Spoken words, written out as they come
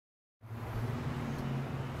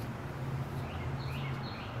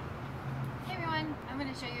everyone. I'm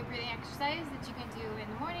going to show you a breathing exercise that you can do in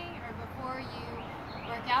the morning or before you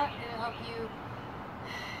work out. It'll help you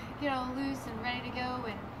get all loose and ready to go,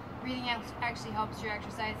 and breathing actually helps your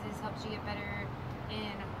exercises, helps you get better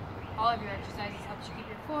in all of your exercises, helps you keep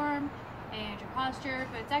your form and your posture,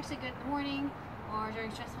 but it's actually good in the morning or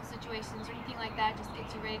during stressful situations or anything like that. Just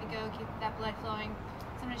gets you ready to go, keep that blood flowing.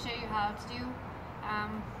 So I'm going to show you how to do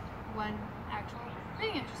one actual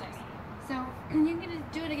breathing exercise. So you can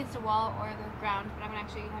do it against a wall or the ground, but I'm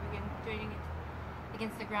actually doing it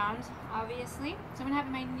against the ground, obviously. So I'm going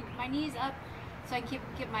to have my knees up so I can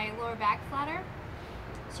keep my lower back flatter.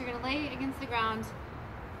 So you're going to lay against the ground,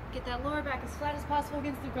 get that lower back as flat as possible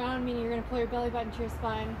against the ground, meaning you're going to pull your belly button to your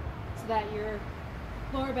spine so that your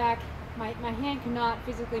lower back, my hand cannot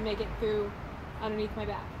physically make it through underneath my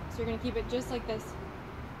back. So you're going to keep it just like this.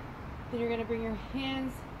 Then you're going to bring your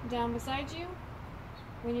hands down beside you.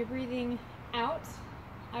 When you're breathing out,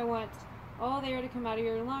 I want all the air to come out of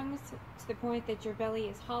your lungs to the point that your belly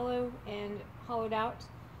is hollow and hollowed out,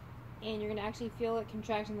 and you're going to actually feel it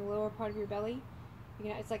contracting the lower part of your belly.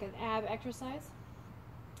 It's like an ab exercise.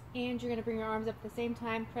 And you're going to bring your arms up at the same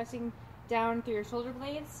time, pressing down through your shoulder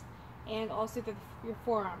blades and also through your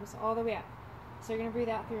forearms all the way up. So you're going to breathe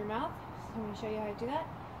out through your mouth. So I'm going to show you how to do that.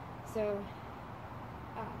 So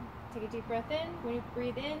take a deep breath in. When you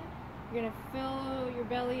breathe in, you're going to fill your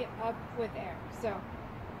belly up with air. So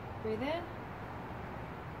breathe in.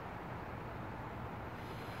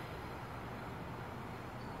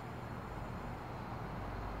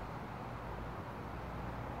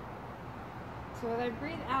 So as I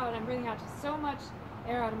breathe out, I'm breathing out just so much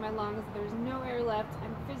air out of my lungs that there's no air left.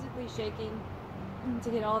 I'm physically shaking to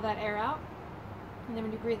get all that air out. And then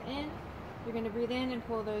when you breathe in, you're going to breathe in and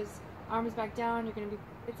pull those arms back down.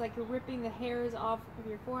 It's like you're ripping the hairs off of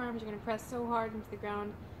your forearms. You're going to press so hard into the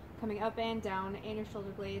ground, coming up and down, and your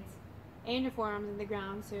shoulder blades and your forearms in the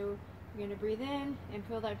ground. So you're going to breathe in and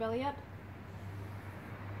fill that belly up.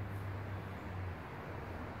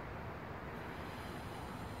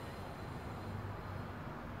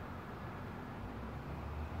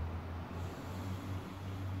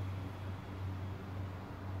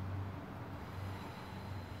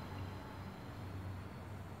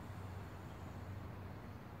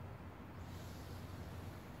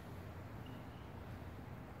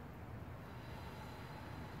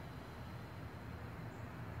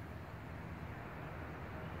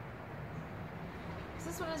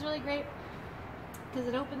 This one is really great because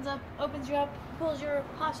it opens you up, pulls your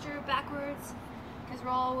posture backwards, because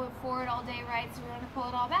we're all forward all day, right? So we want to pull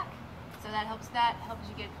it all back. So that helps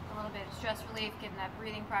you get a little bit of stress relief, getting that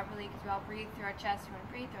breathing properly, because we all breathe through our chest, we want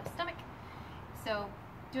to breathe through our stomach. So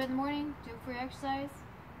do it in the morning, do it for your exercise,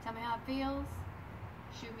 tell me how it feels,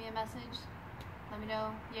 shoot me a message, let me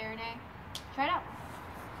know yay or nay, try it out.